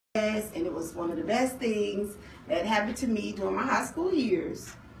and it was one of the best things that happened to me during my high school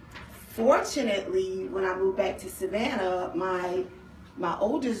years. Fortunately, when I moved back to Savannah, my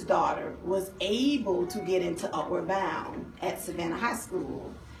oldest daughter was able to get into Upward Bound at Savannah High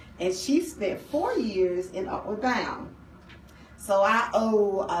School, and she spent 4 years in Upward Bound. So I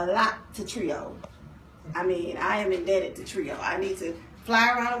owe a lot to Trio. I mean, I am indebted to Trio. I need to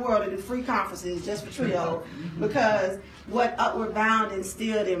fly around the world and do free conferences just for Trio, because what Upward Bound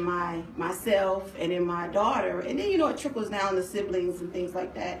instilled in myself and in my daughter, and then it trickles down to siblings and things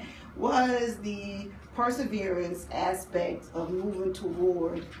like that, was the perseverance aspect of moving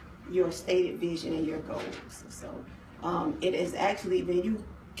toward your stated vision and your goals. So it has actually been, you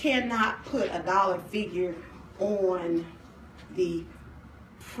cannot put a dollar figure on the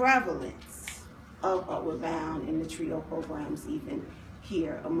prevalence of Upward Bound and the Trio programs even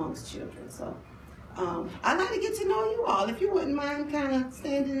here amongst children. So I'd like to get to know you all. If you wouldn't mind kind of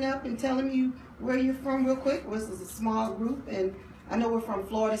standing up and telling me where you're from real quick. This is a small group, and I know we're from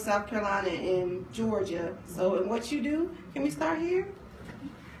Florida, South Carolina, and Georgia. So, and what you do? Can we start here?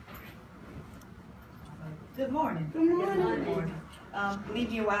 Good morning. Good morning. Good morning.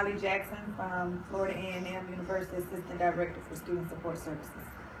 Levia Wiley Jackson from Florida A&M University, Assistant Director for Student Support Services.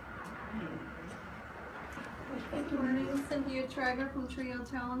 Good morning, Cynthia Trager from Trio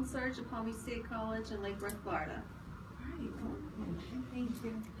Talent Search at Palm Beach State College in Lake Worth, Florida. Thank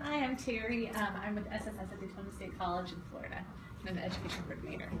you. Hi, I'm Terry. I'm with SSS at Daytona State College in Florida, and I'm the education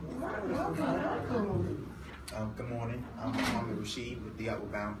coordinator. Good morning. I'm Mohammed Rashid with the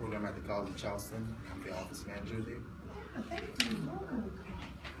Upward Bound program at the College of Charleston. I'm the office manager there.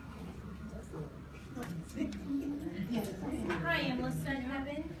 Hi, I'm Lisette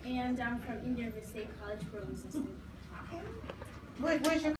Heaven, and I'm from Indian River State College, Program Assistant. Where's your